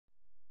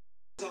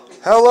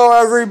Hello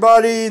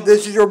everybody,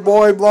 this is your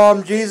boy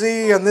Blom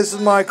Jeezy, and this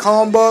is my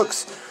comic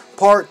books,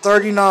 part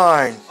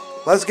 39.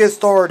 Let's get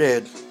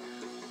started.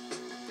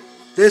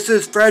 This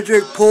is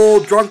Frederick Poole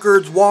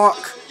Drunkard's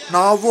Walk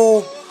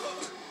novel.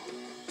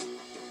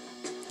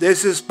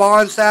 This is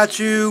Spawn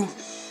statue,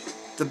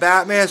 the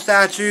Batman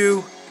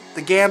statue,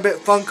 the Gambit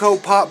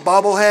Funko Pop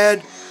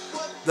bobblehead,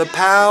 the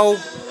POW,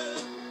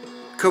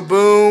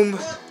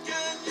 Kaboom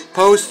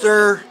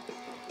poster,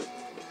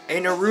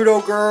 a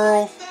Naruto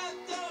girl,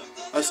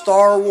 a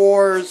Star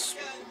Wars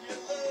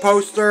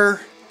poster,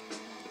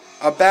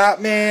 a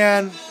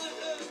Batman,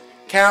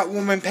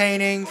 Catwoman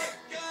painting,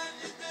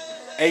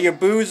 a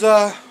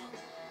Yabusa,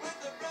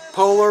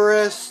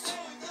 Polarist,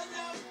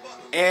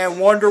 and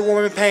Wonder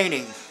Woman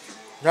painting.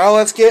 Now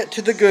let's get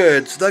to the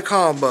goods, the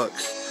comic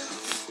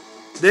books.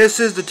 This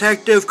is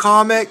Detective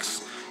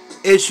Comics,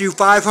 issue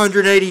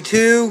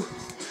 582.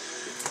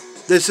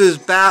 This is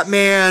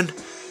Batman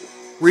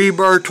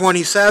Rebirth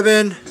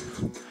 27.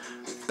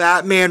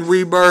 Batman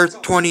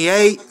Rebirth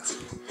 28,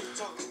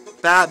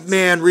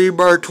 Batman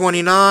Rebirth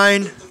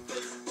 29,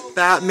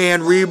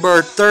 Batman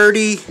Rebirth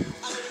 30,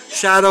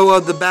 Shadow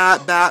of the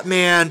Bat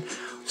Batman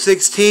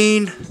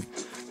 16,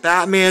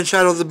 Batman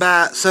Shadow of the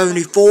Bat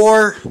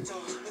 74,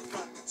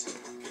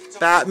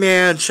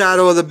 Batman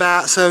Shadow of the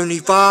Bat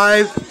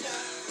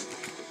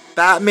 75,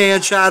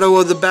 Batman Shadow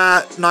of the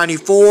Bat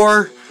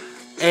 94,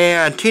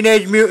 and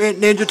Teenage Mutant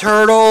Ninja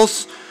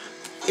Turtles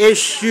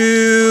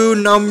issue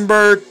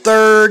number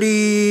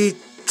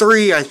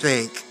 33, I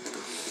think.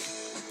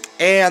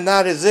 And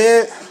that is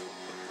it.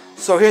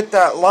 So hit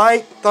that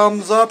like,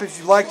 thumbs up if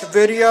you like the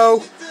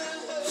video.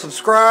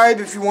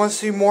 Subscribe if you want to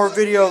see more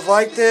videos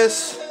like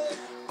this.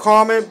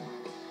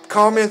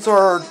 Comments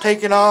are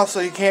taken off, so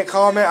you can't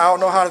comment. I don't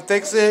know how to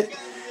fix it.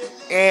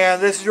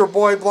 And this is your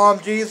boy Blom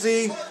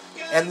Jeezy,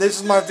 and this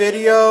is my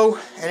video.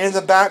 And in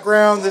the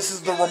background, this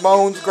is the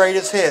Ramones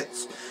greatest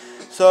hits.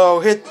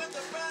 So hit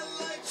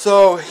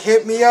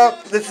me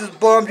up. This is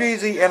Blom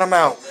Jeezy, and I'm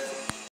out.